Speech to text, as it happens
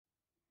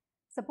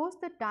Suppose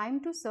the time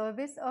to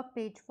service a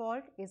page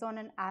fault is on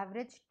an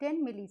average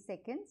 10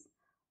 milliseconds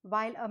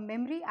while a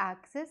memory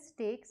access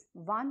takes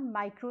 1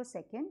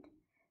 microsecond,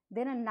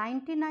 then a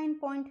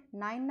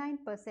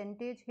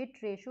 99.99%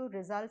 hit ratio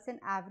results in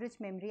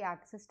average memory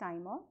access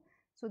time of.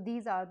 So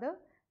these are the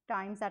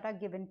times that are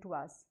given to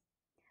us.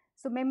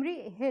 So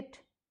memory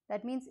hit,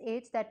 that means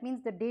H, that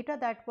means the data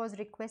that was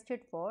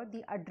requested for,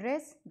 the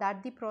address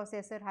that the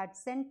processor had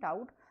sent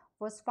out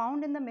was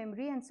found in the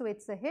memory, and so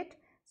it's a hit.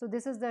 So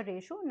this is the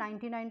ratio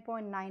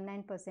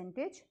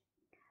 99.99%,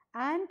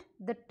 and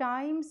the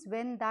times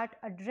when that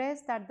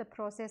address that the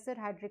processor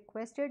had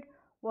requested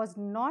was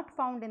not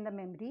found in the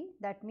memory,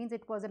 that means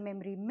it was a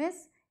memory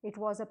miss, it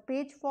was a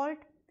page fault,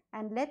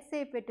 and let's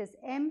say if it is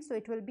M, so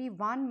it will be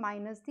 1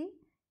 minus the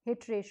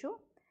hit ratio.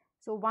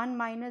 So 1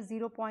 minus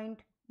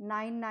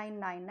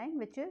 0.9999,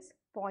 which is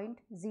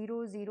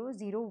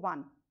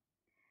 0.0001.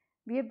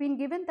 We have been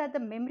given that the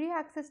memory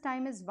access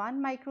time is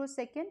 1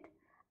 microsecond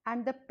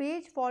and the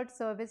page fault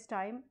service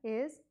time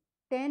is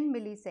 10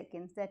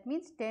 milliseconds, that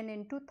means 10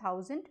 into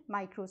 1000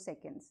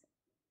 microseconds.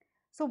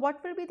 So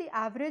what will be the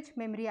average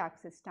memory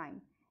access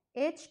time?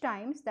 H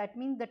times, that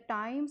means the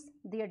times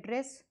the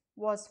address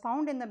was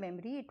found in the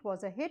memory, it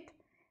was a hit,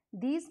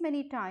 these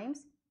many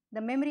times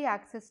the memory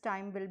access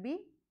time will be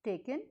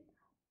taken,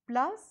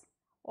 plus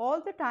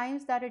all the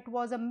times that it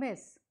was a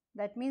miss,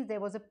 that means there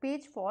was a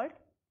page fault,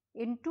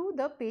 into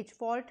the page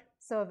fault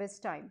service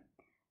time.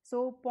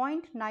 So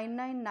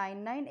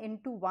 0.9999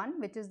 into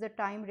 1, which is the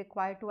time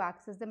required to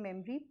access the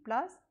memory,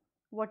 plus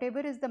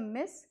whatever is the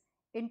miss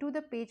into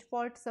the page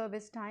fault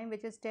service time,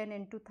 which is 10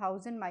 into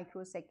 1000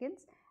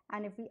 microseconds,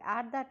 and if we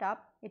add that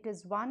up, it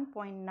is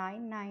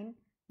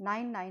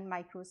 1.9999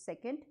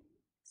 microsecond.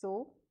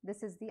 So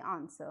this is the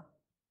answer.